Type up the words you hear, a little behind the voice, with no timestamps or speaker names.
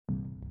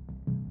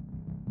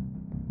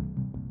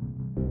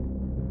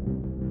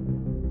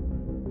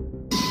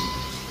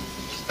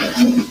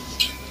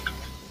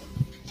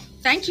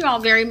Thank you all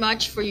very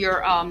much for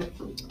your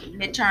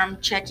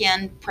midterm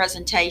check-in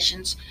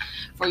presentations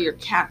for your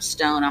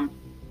capstone. I'm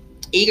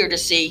eager to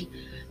see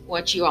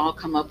what you all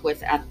come up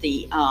with at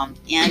the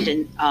end.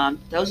 And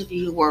those of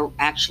you who were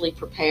actually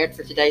prepared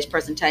for today's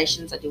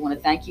presentations, I do want to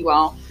thank you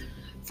all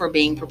for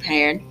being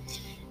prepared.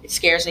 It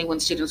scares me when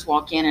students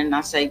walk in and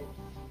I say,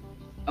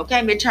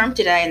 okay, midterm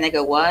today, and they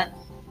go, what?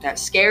 That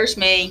scares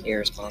me.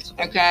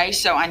 Irresponsible. Okay,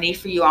 so I need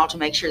for you all to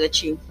make sure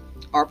that you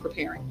are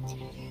preparing.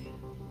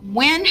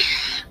 When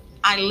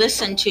I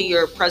listened to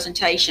your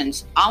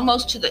presentations,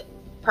 almost every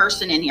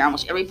person in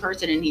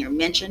here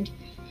mentioned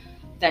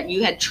that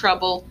you had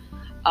trouble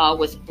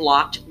with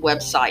blocked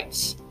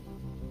websites.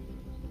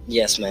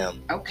 Yes,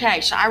 ma'am. Okay,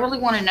 so I really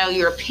want to know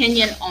your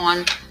opinion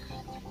on,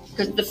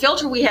 because the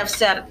filter we have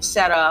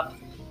set up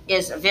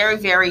is a very,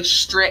 very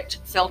strict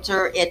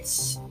filter.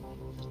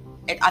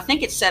 I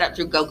think it's set up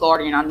through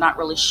GoGuardian. I'm not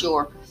really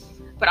sure,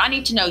 but I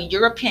need to know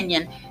your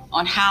opinion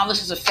on how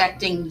this is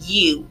affecting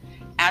you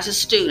as a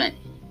student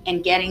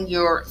and getting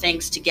your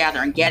things together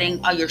and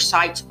getting your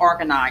sites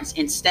organized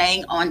and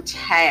staying on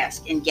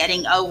task and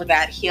getting over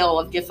that hill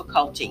of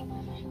difficulty,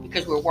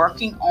 because we're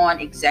working on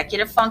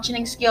executive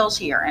functioning skills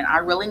here. And I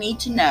really need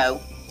to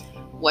know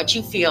what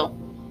you feel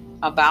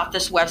about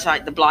this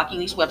website, the blocking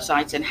these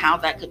websites, and how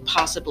that could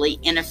possibly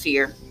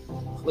interfere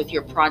with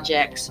your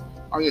projects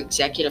or your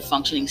executive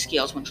functioning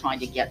skills when trying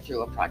to get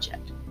through a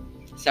project.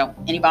 So,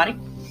 anybody?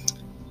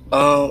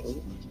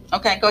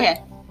 Okay, go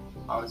ahead.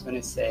 I was going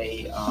to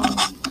say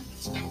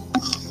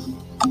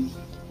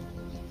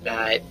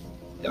that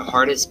the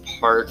hardest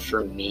part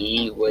for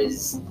me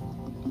was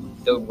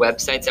the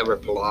websites that were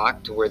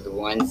blocked were the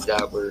ones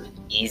that were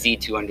easy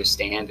to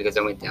understand, because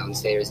I went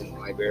downstairs in the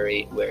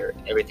library where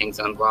everything's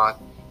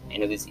unblocked,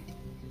 and it was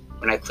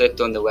when I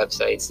clicked on the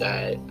websites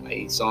that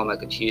I saw on my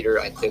computer,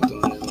 I clicked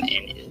on them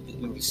and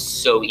it was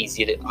so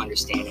easy to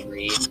understand and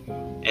read.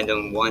 And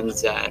then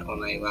ones that on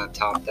my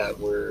laptop that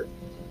were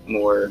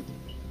more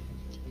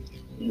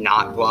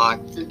not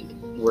blocked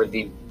were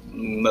the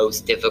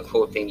most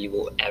difficult thing you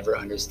will ever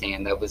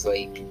understand. That was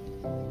like,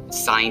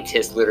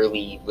 scientists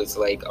literally was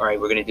like, all right,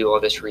 we're going to do all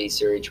this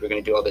research, we're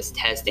going to do all this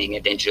testing,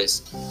 and then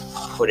just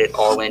put it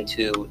all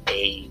into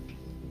a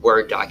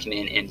Word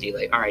document and be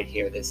like, all right,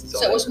 here, this is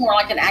all. So it was more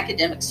like an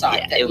academic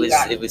site. Yeah,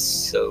 it was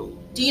so.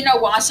 Do you know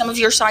why some of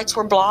your sites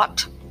were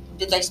blocked?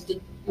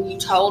 Were you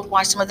told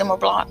why some of them were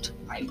blocked?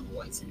 I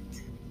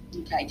wasn't.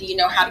 Okay. Do you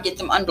know how to get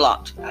them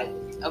unblocked?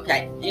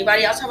 Okay.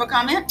 Anybody else have a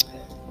comment?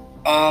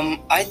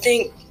 I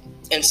think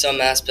in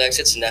some aspects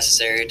it's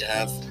necessary to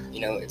have,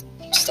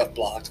 stuff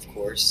blocked, of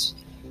course.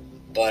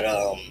 But,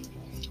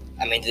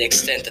 the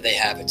extent that they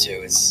have it to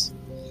is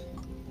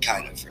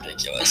kind of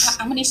ridiculous.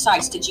 How many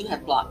sites did you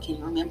have blocked? Can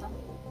you remember?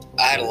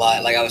 I had a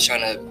lot. Like, I was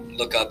trying to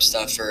look up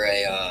stuff for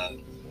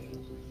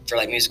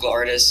musical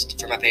artists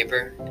for my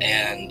paper,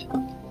 and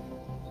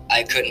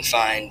I couldn't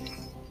find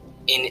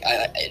any.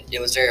 It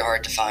was very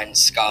hard to find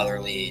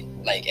scholarly,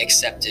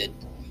 accepted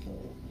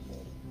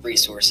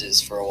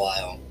resources for a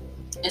while.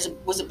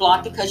 Was it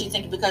blocked because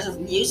of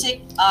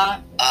music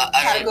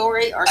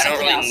category or something else? I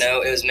don't really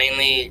know. It was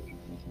mainly,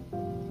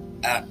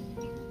 I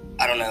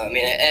don't know.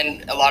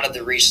 And a lot of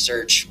the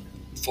research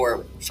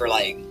for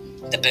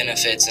the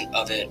benefits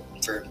of it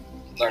for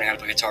learning how to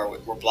play guitar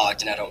were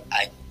blocked, and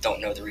I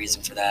don't know the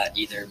reason for that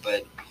either.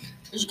 But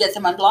did you get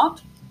them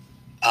unblocked?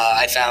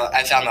 I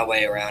found my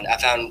way around. I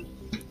found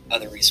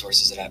other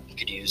resources that I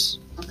could use.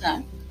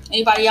 Okay.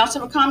 Anybody else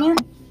have a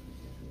comment?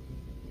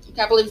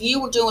 Okay, I believe you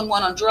were doing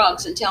one on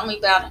drugs, and tell me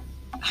about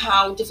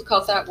how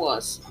difficult that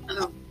was.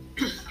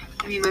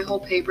 My whole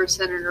paper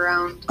centered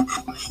around,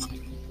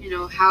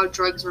 how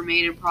drugs were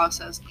made and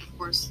processed. Of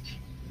course,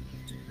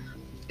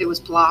 it was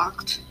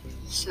blocked,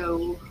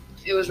 so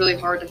it was really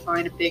hard to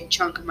find a big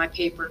chunk of my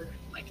paper,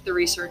 the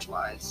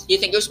research-wise. Do you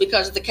think it was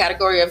because of the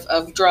category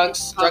of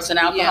drugs and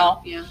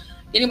alcohol? Yeah.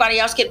 Did anybody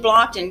else get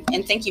blocked and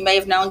think you may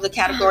have known the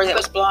category that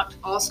was blocked?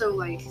 Also,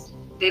 we're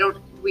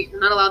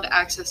not allowed to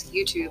access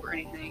YouTube or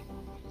anything.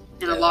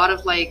 And a lot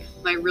of my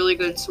really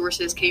good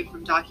sources came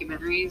from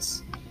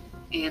documentaries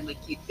and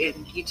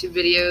YouTube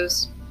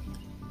videos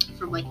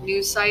from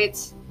news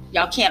sites.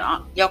 Y'all can't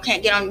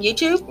get on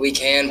YouTube? We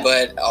can,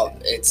 but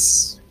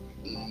it's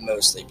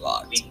mostly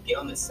blocked. We can get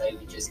on the site,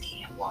 we just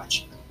can't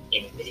watch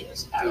any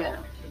videos at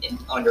all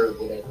under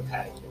whatever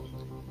category.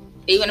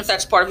 Even if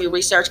that's part of your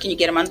research, can you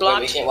get them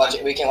unblocked? Wait,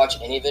 we can't watch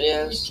any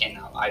videos? You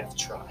cannot. I've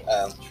tried.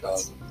 Well,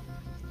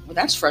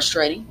 that's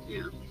frustrating.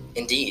 Yeah.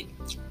 Indeed.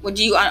 Well,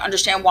 do you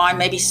understand why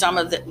maybe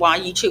why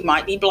YouTube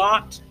might be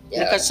blocked?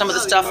 Yeah. Because some of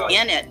the stuff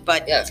in it,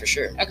 but yeah, for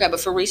sure. Okay, but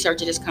for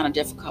research, it is kind of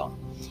difficult.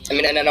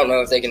 And I don't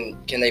know if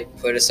can they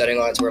put a setting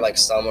on it to where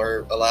some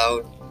are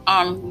allowed?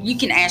 You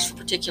can ask for a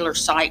particular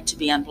site to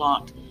be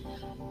unblocked.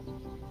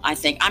 I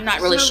think I'm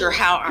not really sure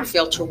how our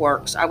filter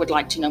works. I would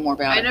like to know more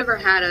about it. I never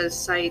had a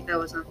site that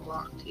was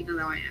unblocked, even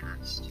though I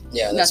asked.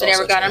 Yeah, nothing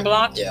ever got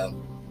unblocked. Yeah.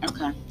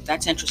 Okay,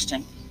 that's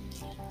interesting.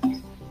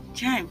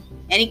 Okay,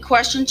 any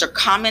questions or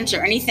comments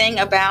or anything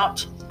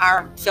about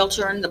our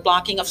filter and the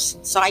blocking of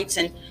sites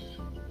and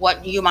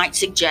what you might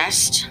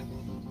suggest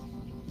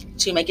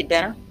to make it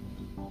better?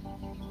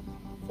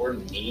 For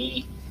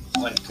me,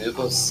 on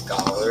Google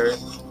Scholar,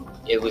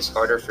 it was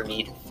harder for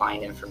me to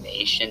find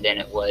information than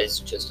it was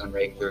just on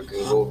regular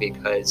Google,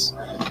 because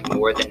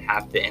more than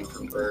half the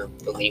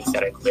links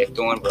that I clicked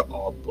on were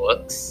all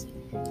books.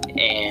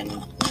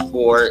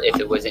 Or if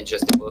it wasn't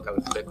just a book, I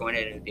would click on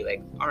it and it'd be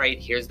like, all right,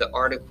 here's the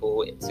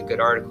article. It's a good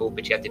article,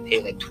 but you have to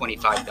pay like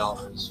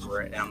 $25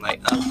 for it. And I'm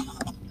like,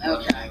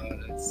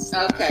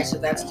 Okay, so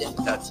that's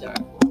different. That's not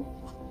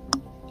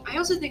cool. I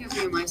also think a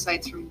few of my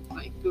sites from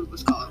like Google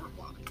Scholar were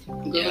blocked.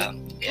 Yeah.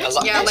 Yeah, That's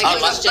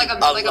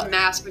like a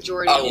mass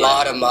majority. A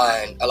lot of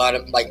mine,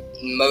 like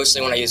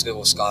mostly when I use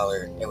Google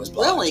Scholar, it was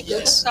blocked. Really? Google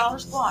Yes.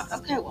 Scholar's blocked.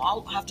 Okay, well,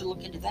 I'll have to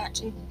look into that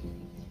too.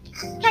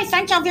 Okay,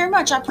 thank y'all very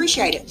much. I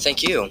appreciate it.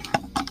 Thank you.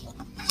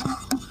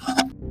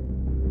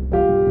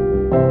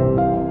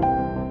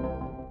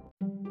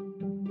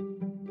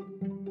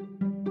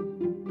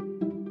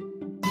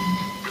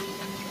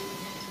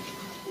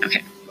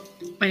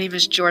 My name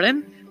is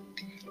Jordan,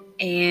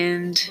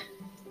 and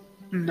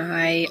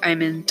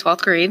I'm in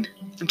 12th grade.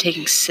 I'm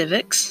taking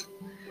civics.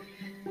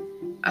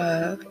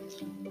 My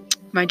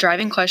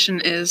driving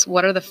question is,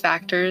 what are the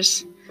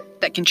factors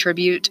that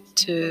contribute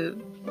to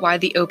why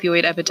the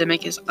opioid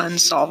epidemic is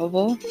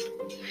unsolvable?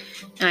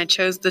 And I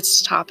chose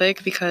this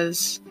topic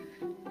because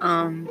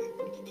the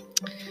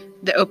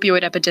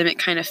opioid epidemic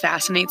kind of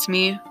fascinates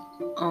me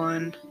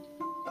on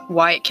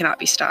why it cannot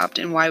be stopped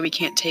and why we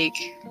can't take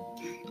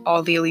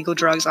all the illegal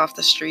drugs off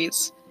the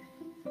streets.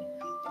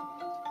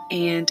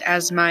 And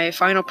as my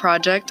final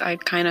project, I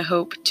kind of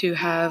hope to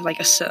have like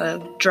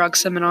a drug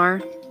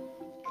seminar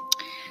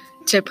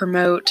to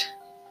promote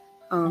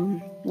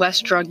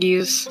less drug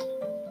use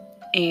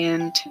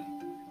and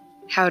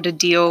how to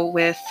deal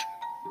with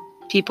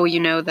people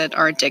that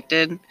are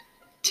addicted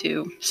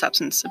to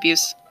substance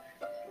abuse.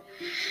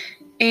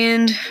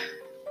 And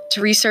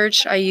to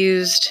research, I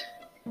used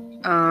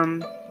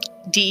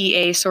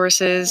DEA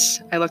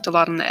sources. I looked a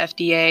lot on the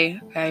FDA.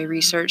 I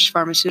researched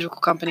pharmaceutical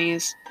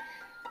companies.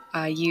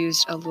 I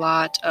used a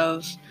lot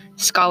of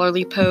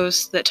scholarly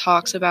posts that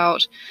talks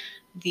about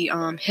the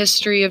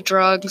history of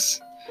drugs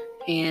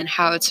and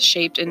how it's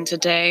shaped in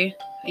today.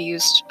 I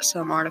used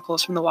some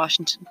articles from the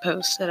Washington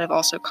Post that have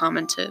also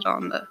commented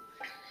on the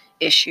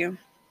issue.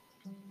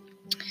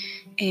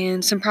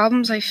 And some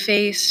problems I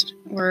faced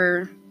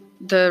were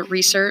the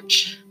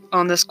research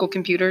on the school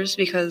computers,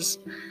 because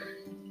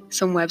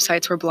some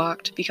websites were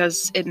blocked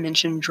because it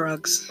mentioned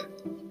drugs.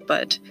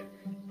 But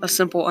a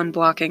simple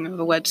unblocking of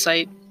a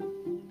website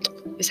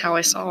is how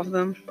I solve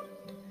them.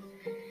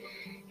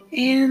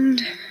 And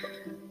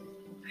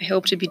I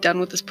hope to be done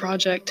with this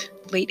project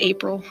late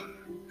April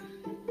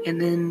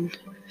and then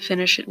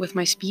finish it with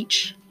my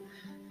speech.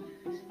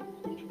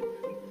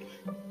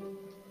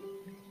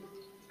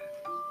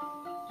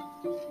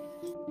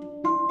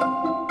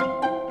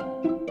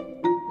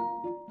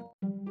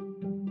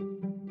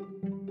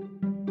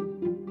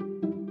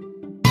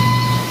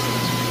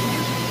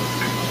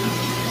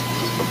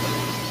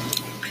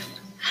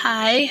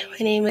 Hi, my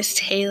name is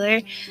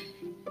Taylor,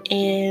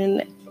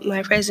 and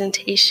my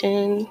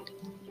presentation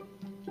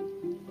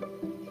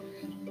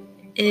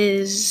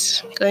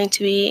is going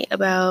to be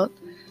about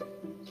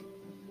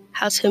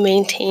how to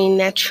maintain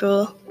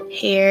natural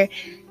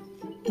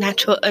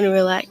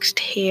unrelaxed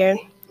hair.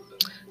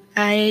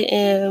 I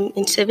am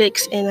in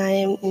civics and I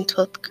am in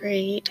 12th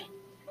grade.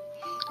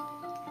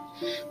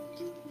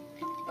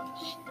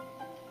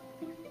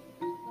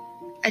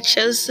 I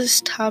chose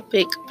this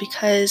topic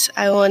because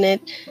I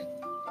wanted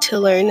to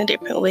learn the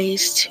different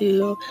ways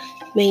to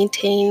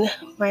maintain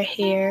my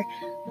hair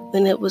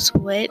when it was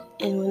wet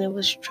and when it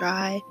was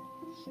dry.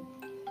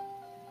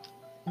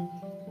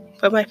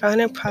 For my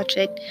final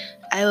project,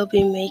 I will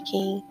be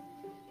making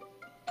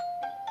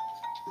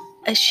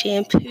a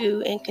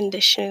shampoo and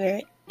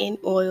conditioner and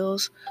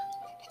oils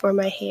for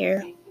my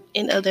hair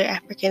and other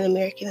African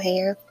American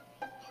hair.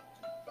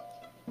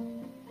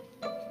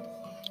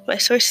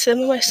 Some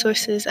of my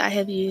sources I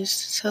have used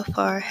so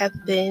far have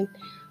been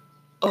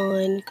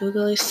on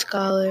Google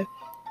Scholar.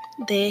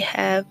 They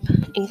have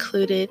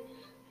included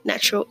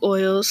natural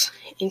oils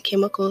and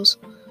chemicals,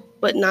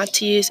 what not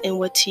to use and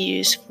what to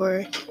use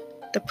for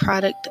the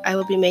product I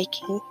will be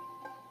making.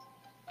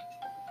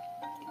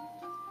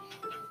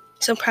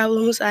 Some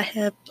problems I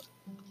have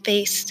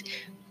faced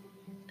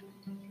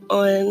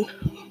on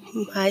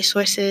my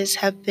sources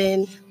have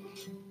been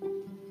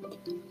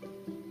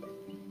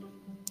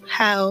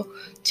how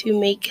to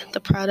make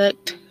the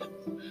product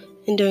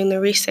and doing the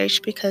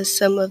research, because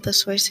some of the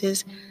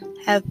sources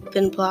have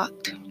been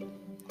blocked.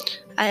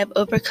 I have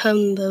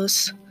overcome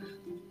those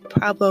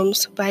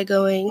problems by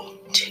going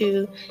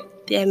to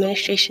the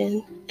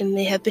administration, and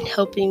they have been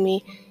helping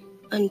me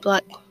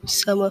unblock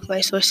some of my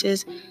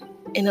sources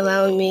and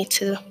allowing me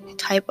to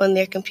type on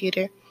their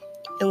computer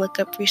and look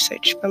up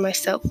research for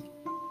myself.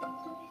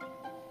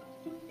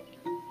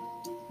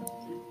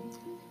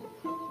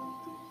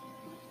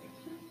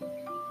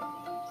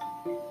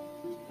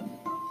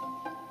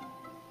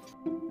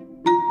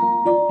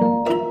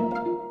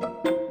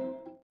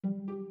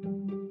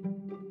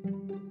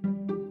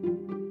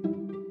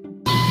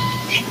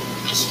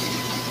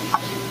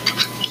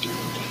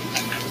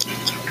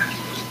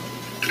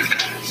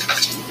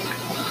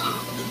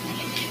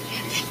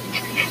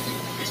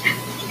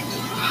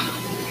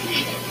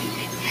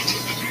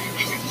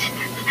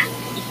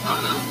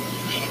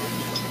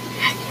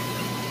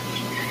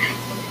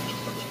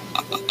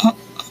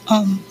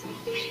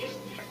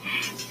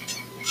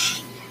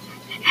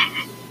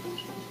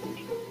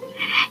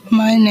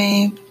 My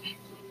name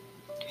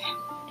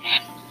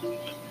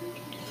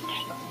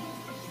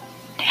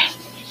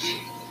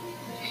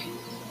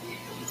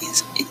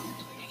is,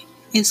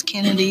 is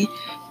Kennedy.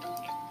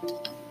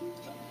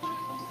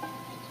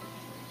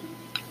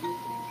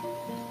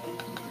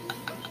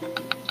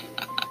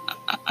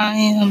 I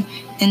am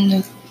in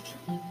the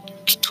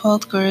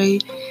 12th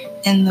grade,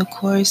 and the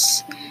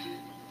course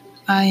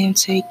I am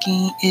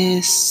taking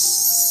is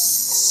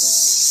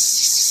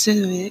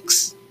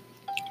civics.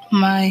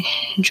 My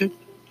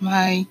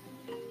my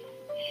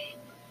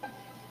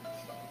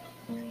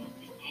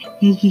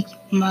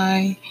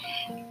my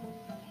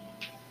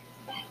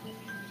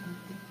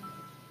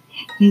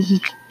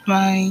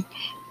my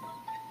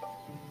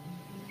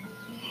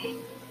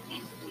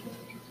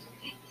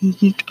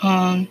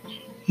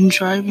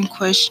driving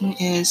question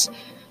is,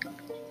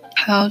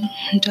 how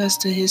does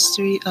the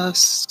history of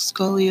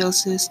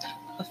scoliosis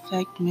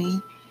affect me?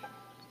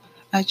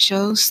 I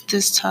chose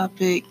this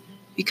topic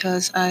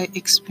because I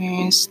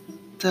experienced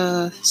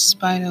the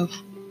spinal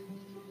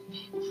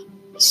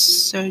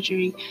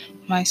surgery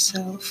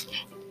myself.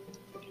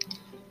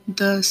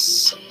 The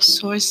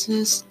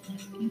sources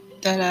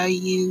that I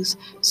used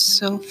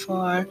so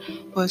far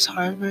was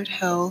Harvard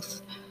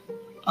Health,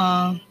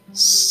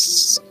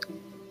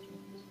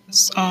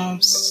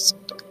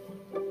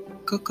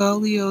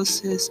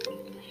 scoliosis,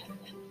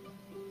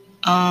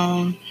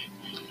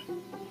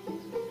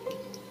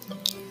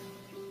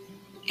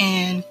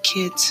 and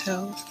Kids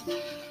Health.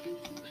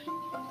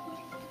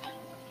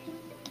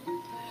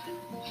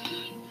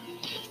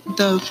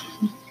 The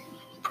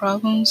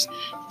problems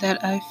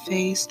that I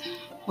faced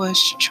was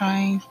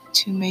trying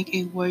to make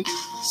a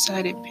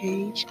works-cited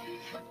page.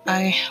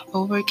 I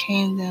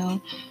overcame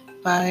them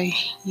by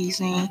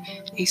using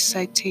a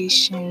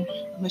citation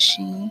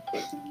machine.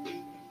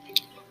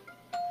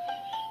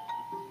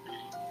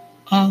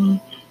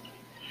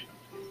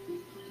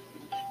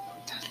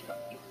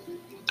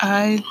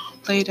 I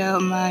laid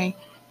out my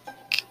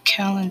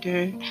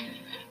calendar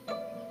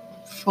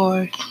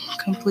for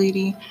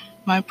completing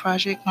my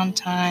project on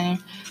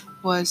time.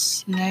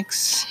 Was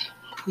next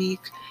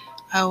week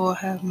I will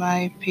have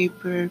my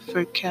paper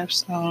for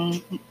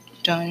Capstone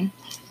done.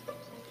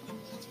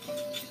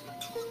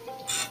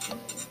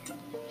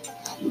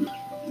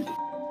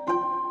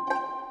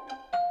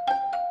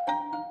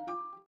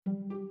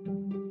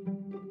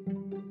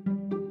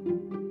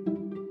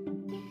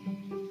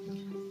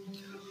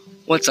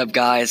 What's up,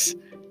 guys?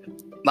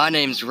 My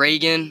name's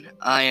Reagan.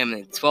 I am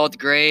in 12th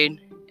grade,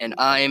 and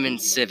I am in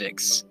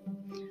civics.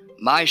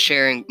 My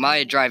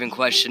driving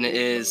question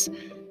is,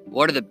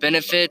 what are the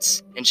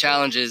benefits and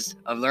challenges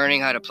of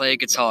learning how to play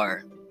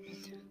guitar?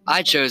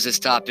 I chose this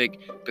topic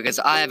because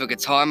I have a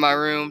guitar in my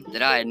room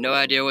that I had no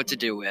idea what to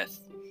do with.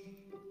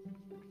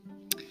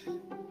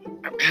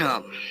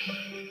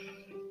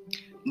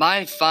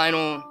 My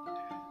final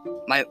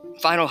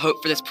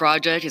hope for this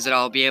project is that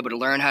I'll be able to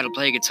learn how to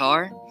play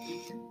guitar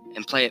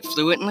and play it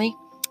fluently.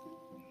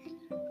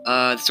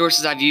 The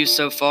sources I've used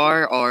so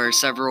far are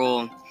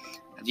several.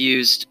 I've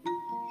used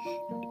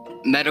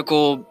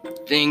medical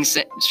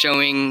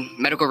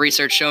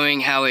research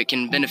showing how it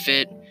can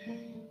benefit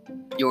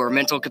your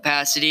mental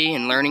capacity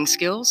and learning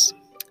skills.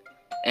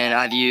 And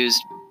I've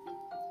used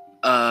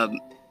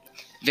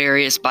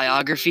various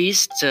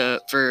biographies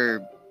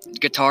for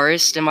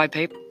guitarists in my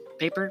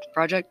paper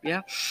project.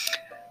 Yeah.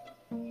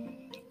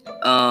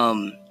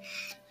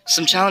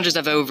 Some challenges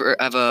I've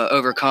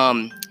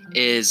overcome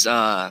is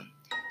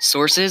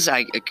sources.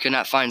 I could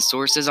not find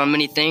sources on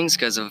many things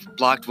because of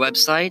blocked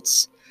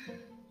websites,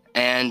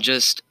 and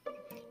just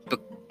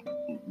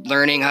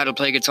learning how to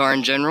play guitar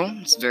in general.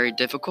 It's very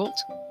difficult.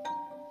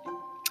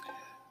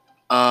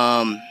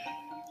 I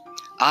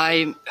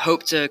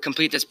hope to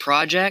complete this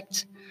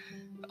project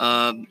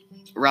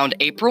around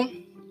April.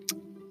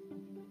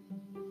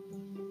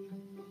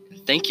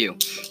 Thank you.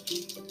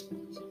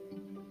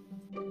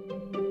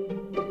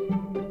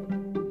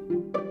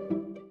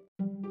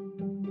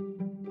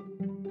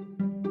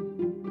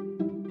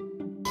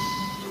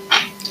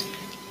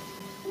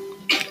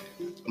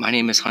 My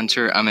name is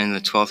Hunter. I'm in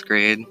the 12th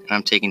grade, and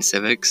I'm taking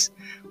civics.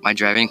 My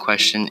driving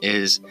question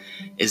is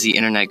the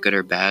internet good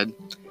or bad?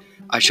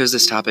 I chose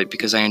this topic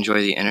because I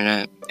enjoy the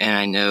internet, and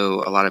I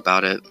know a lot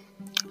about it.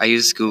 I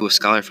use Google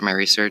Scholar for my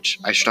research.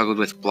 I struggled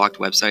with blocked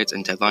websites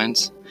and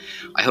deadlines.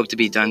 I hope to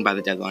be done by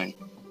the deadline.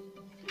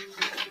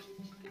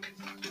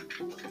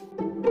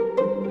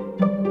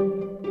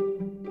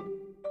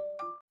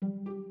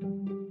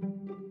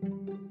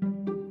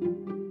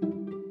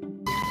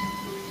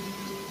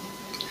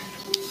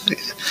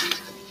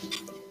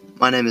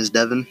 My name is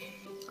Devin.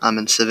 I'm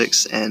in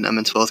civics and I'm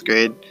in 12th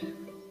grade.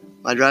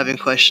 My driving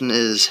question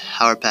is,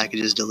 how are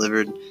packages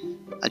delivered?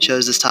 I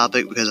chose this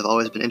topic because I've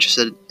always been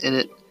interested in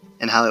it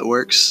and how it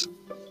works.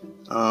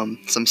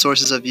 Some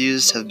sources I've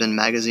used have been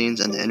magazines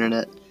and the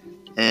internet,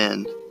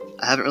 and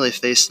I haven't really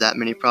faced that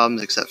many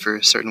problems except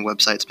for certain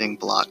websites being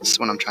blocked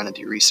when I'm trying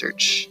to do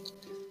research.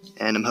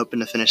 And I'm hoping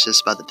to finish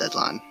this by the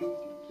deadline.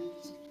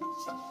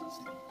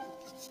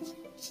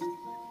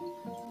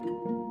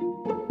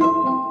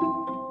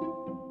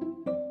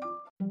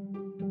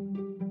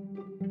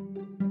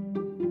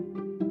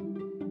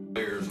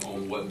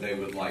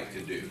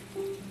 do.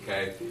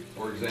 Okay?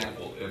 For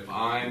example, if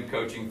I'm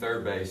coaching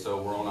third base,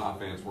 so we're on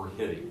offense, we're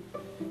hitting,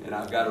 and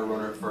I've got a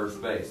runner at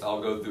first base,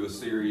 I'll go through a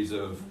series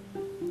of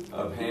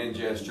hand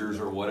gestures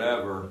or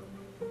whatever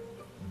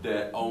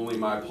that only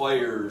my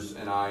players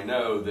and I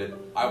know that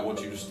I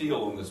want you to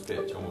steal on this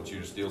pitch. I want you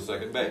to steal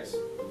second base.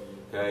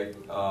 Okay?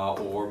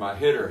 Or my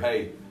hitter,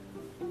 hey,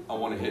 I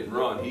want to hit and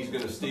run. He's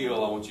going to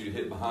steal. I want you to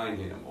hit behind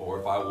him. Or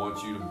if I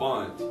want you to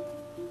bunt,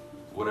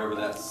 whatever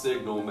that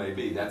signal may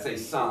be, that's a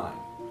sign.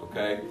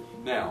 Okay?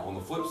 Now, on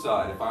the flip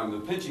side, if I'm the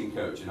pitching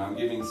coach and I'm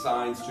giving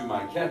signs to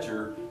my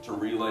catcher to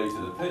relay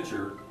to the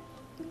pitcher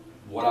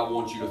what I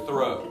want you to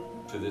throw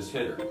to this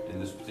hitter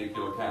in this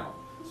particular count.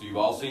 So you've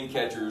all seen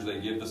catchers, they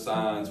give the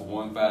signs,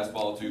 1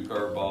 fastball, 2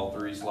 curveball,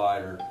 3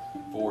 slider,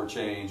 4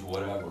 change,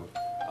 whatever.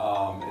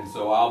 And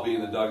so I'll be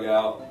in the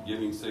dugout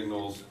giving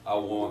signals. I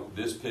want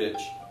this pitch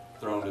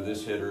thrown to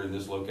this hitter in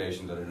this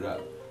location,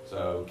 da-da-da.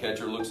 So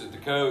catcher looks at the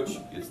coach,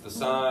 gets the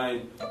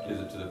sign,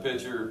 gives it to the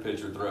pitcher,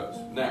 pitcher throws.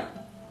 Now,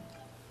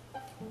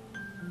 I'm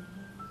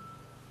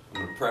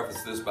going to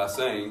preface this by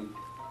saying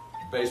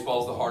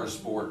baseball's the hardest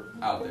sport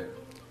out there,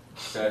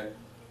 okay?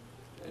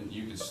 And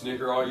you can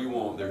snicker all you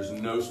want. There's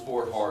no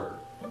sport harder.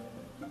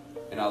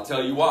 And I'll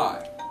tell you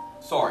why.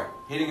 Sorry,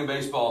 hitting a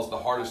baseball is the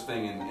hardest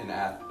thing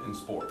in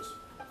sports.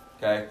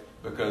 Okay?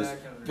 Because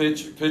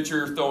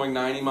pitcher throwing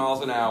 90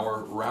 miles an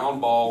hour, round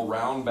ball,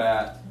 round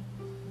bat,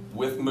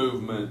 with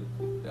movement,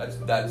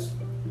 that's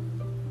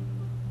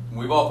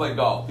we've all played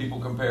golf. People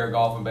compare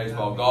golf and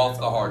baseball. Golf's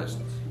the hardest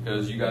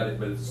because you got it,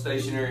 but it's a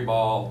stationary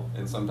ball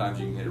and sometimes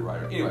you can hit it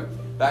right. Anyway,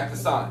 back to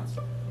signs.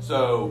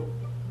 So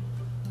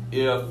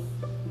if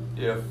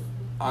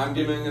I'm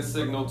giving a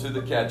signal to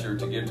the catcher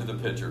to give to the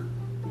pitcher,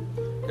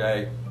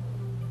 okay,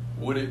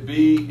 would it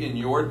be in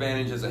your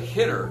advantage as a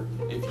hitter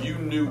if you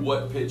knew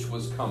what pitch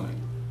was coming?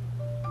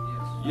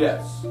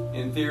 Yes.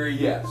 In theory,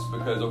 yes.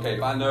 Because, okay,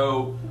 if I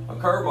know a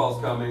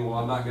curveball's coming, well,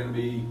 I'm not going to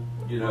be,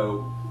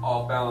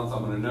 off balance.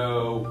 I'm going to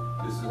know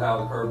this is how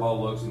the curveball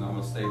looks, and I'm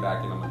going to stay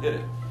back and I'm going to hit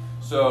it.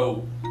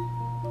 So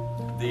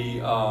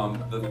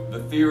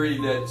the theory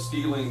that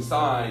stealing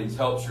signs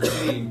helps your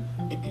team,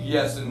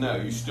 yes and no.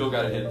 You still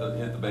got to hit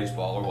the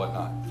baseball or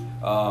whatnot.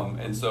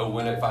 And so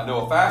if I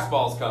know a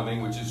fastball's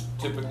coming, which is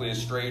typically a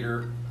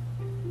straighter,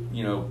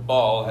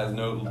 ball, has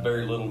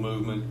very little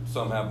movement.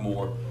 Some have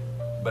more,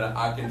 but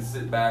I can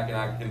sit back and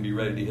I can be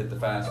ready to hit the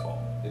fastball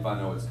if I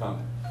know it's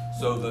coming.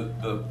 So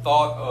the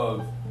thought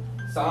of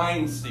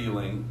sign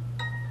stealing,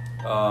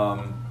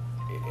 I'm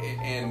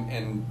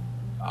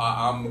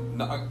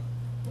not.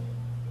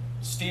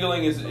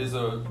 Stealing is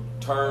a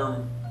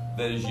term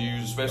that is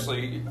used,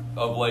 especially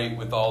of late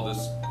with all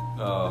this,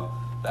 the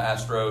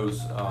Astros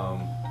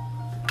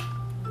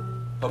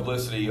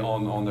publicity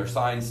on their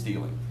sign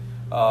stealing.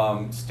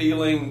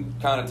 Stealing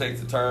kind of takes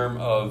the term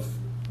of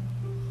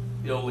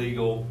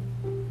illegal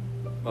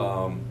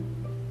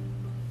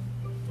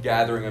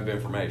gathering of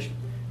information.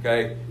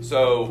 Okay,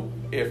 so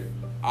if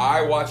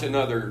I watch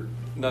another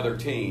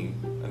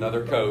team,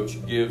 another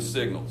coach give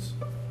signals.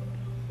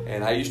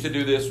 And I used to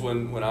do this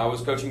when I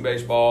was coaching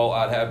baseball.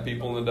 I'd have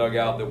people in the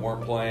dugout that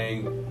weren't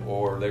playing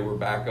or they were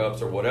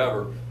backups or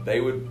whatever.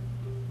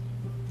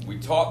 We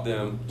taught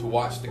them to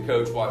watch the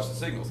coach watch the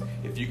signals.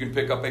 If you can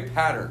pick up a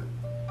pattern,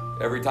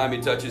 every time he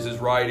touches his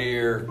right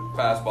ear,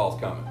 fastball's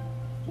coming.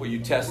 Well, you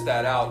test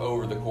that out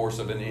over the course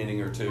of an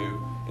inning or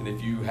two. And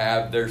if you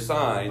have their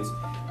signs,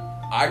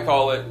 I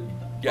call it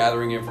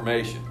gathering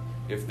information.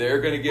 If they're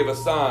going to give a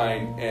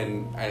sign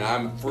and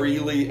I'm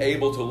freely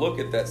able to look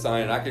at that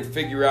sign and I can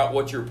figure out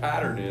what your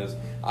pattern is,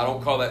 I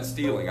don't call that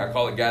stealing. I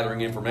call it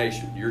gathering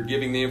information. You're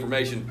giving the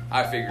information,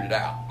 I figured it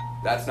out.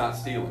 That's not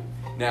stealing.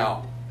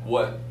 Now,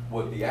 what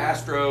the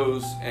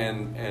Astros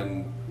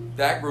and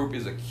that group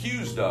is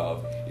accused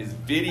of is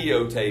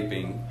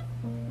videotaping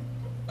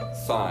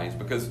signs.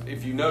 Because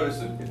if you notice,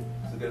 so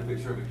got a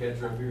picture of a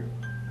catcher up here?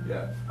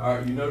 Yeah. All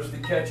right, you notice the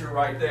catcher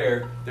right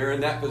there. They're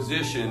in that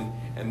position,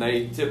 and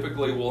they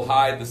typically will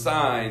hide the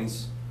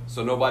signs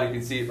so nobody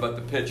can see it but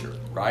the pitcher,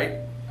 right?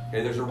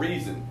 Okay, there's a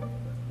reason,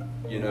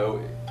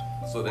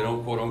 so they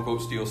don't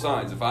quote-unquote steal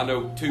signs. If I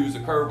know 2's a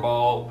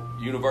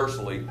curveball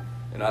universally,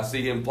 and I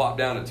see him plop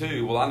down a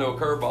 2, well, I know a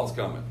curveball's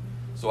coming.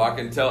 So I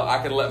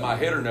can let my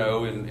hitter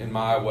know in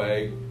my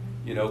way,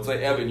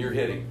 say, Evan, you're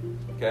hitting,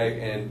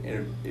 okay? And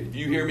if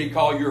you hear me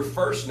call your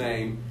first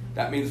name,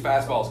 that means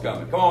fastball's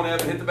coming. Come on,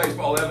 Evan, hit the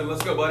baseball, Evan.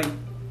 Let's go, buddy.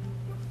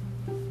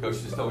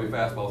 Coach just told me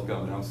fastball's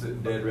coming. I'm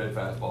sitting dead red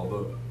fastball,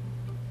 boom.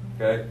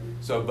 Okay?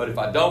 So, but if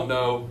I don't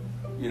know,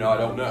 I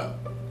don't know.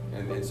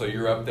 And so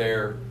you're up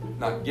there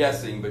not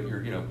guessing, but you're,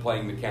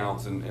 playing the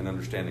counts and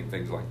understanding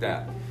things like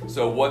that.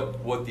 So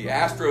what the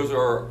Astros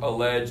are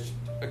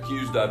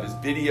accused of is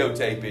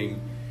videotaping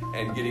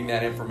and getting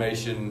that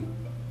information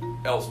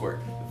elsewhere.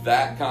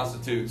 That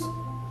constitutes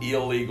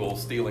illegal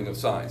stealing of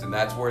signs, and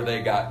that's where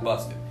they got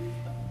busted.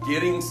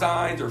 Getting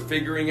signs or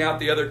figuring out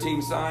the other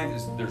team's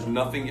signs, there's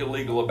nothing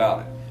illegal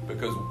about it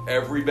because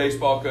every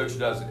baseball coach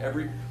does it.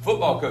 Every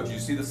football coach, you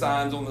see the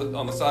signs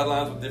on the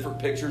sidelines with different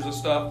pictures of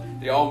stuff.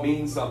 They all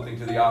mean something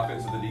to the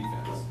offense or the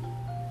defense.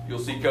 You'll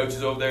see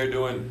coaches over there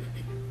doing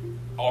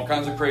all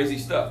kinds of crazy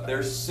stuff.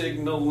 They're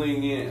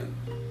signaling in.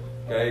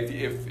 Okay,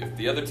 if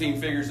the other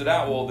team figures it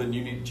out, well, then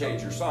you need to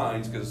change your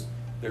signs because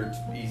they're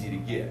easy to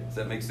get. Does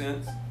that make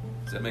sense?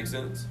 Does that make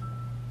sense?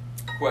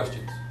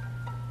 Questions?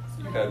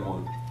 You had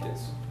one.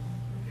 Yes.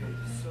 Okay,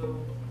 so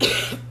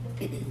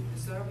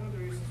is that one of the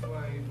reasons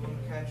why when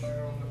the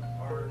catcher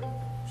are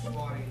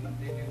squatting,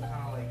 they do kind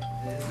of like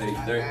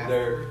this?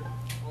 They're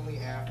only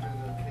after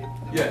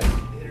the yeah.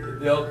 hitter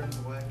They'll, turns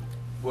away?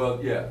 well,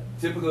 yeah.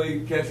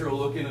 Typically, catcher will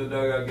look into the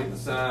dugout, get the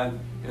sign,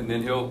 and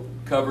then he'll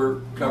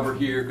cover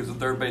here because the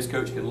third base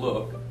coach can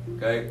look.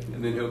 Okay,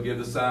 and then he'll give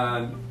the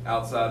sign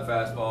outside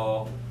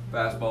fastball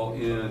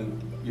in,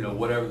 you know,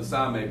 whatever the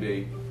sign may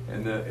be,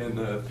 and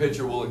the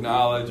pitcher will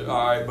acknowledge,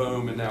 all right,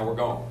 boom, and now we're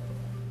gone.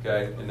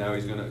 Okay, and now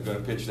he's gonna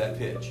pitch that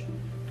pitch.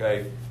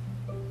 Okay.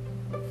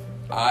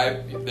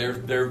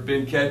 There have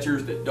been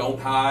catchers that don't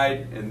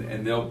hide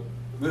and they'll,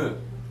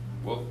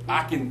 well,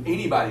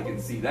 anybody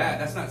can see that.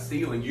 That's not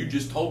stealing. You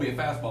just told me a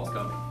fastball's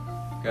coming.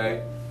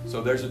 Okay,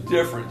 so there's a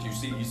difference.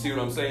 You see what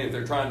I'm saying? If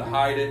they're trying to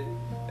hide it,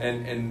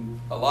 and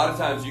a lot of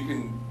times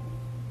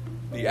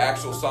the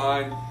actual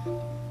sign.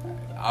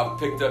 I've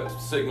picked up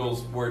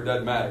signals where it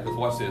doesn't matter. Because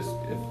watch this.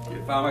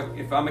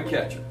 If I'm a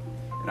catcher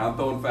and I'm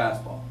throwing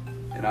fastball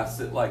and I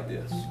sit like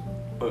this,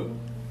 boom,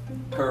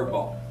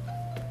 curveball.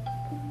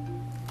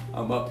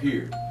 I'm up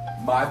here.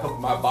 My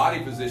body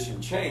position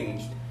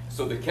changed,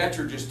 so the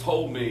catcher just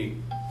told me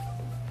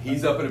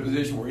he's up in a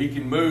position where he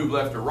can move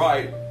left or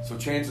right. So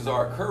chances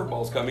are a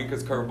curveball's coming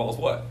because curveballs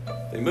what?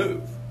 They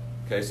move.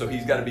 Okay, so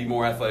he's got to be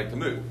more athletic to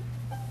move.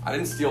 I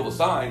didn't steal the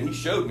sign. He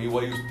showed me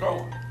what he was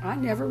throwing. I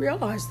never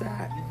realized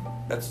that.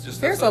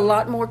 There's a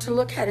lot more to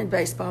look at in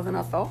baseball than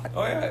I thought.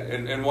 Oh yeah,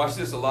 and watch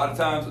this. A lot of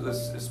times,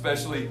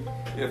 especially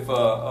if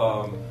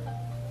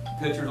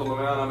pitcher's on the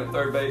mound, I'm at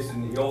third base,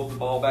 and he holds the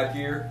ball back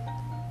here,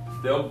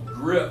 they'll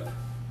grip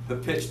the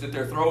pitch that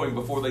they're throwing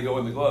before they go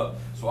in the glove.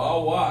 So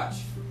I'll watch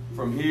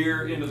from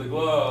here into the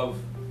glove,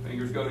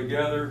 fingers go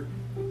together,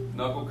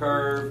 knuckle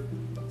curve,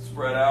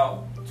 spread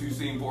out,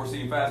 2-seam,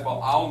 4-seam fastball.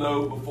 I'll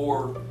know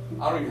before.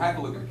 I don't even have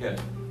to look at the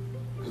catcher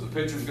because the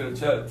pitcher's going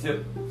to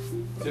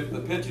tip the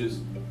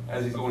pitches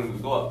as he's going into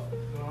the glove.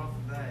 Going off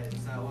of that,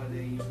 is that why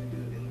they usually do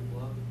it in the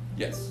glove?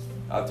 Yes.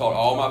 I've taught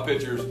all my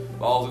pitchers,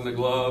 balls in the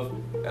glove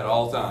at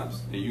all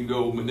times. And you can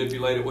go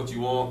manipulate it what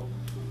you want.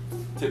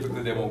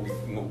 Typically, they won't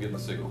get the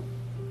signal.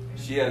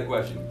 She had a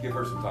question. Give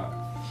her some time.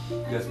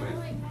 Yes,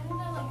 ma'am. I don't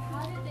know,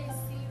 how did they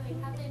see,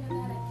 how did they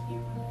know that at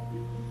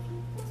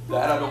camera?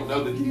 That I don't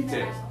know the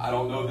details. I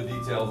don't know the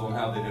details on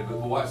how they did it.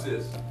 But watch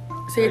this.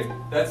 See, okay?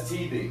 That's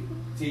TV.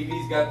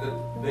 TV's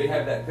got they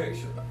have that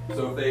picture.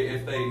 So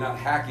if they not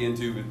hack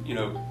into, you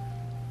know,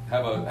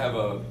 have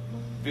a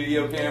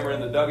video camera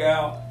in the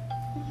dugout,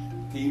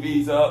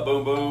 TV's up,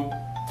 boom, boom.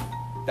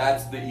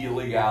 That's the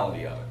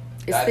illegality of it.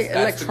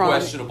 That's the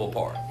questionable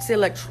part. It's the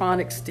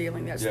electronic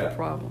stealing that's the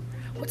problem.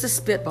 What's a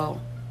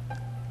spitball?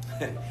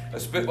 A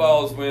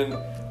spitball is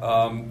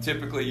when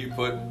typically you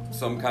put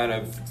some kind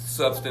of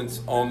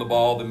substance on the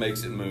ball that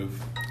makes it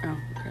move. Oh,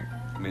 okay.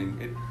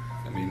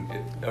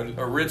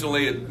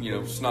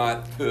 Originally,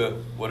 snot,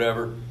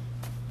 whatever.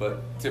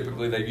 But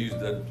typically they've used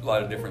a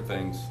lot of different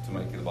things to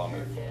make the ball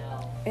move.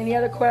 Any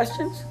other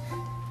questions?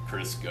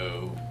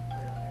 Crisco.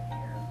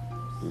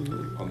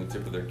 On the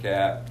tip of their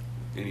cap.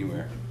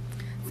 Anywhere.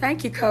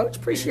 Thank you, Coach.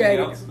 Appreciate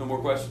Anything it. else? No more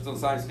questions on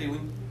sign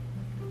stealing?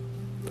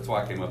 That's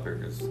why I came up here,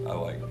 because I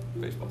like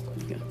baseball stuff.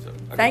 So I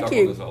can Thank talk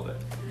you. about this all day.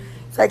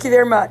 Thank you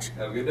very much.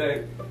 Have a good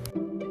day.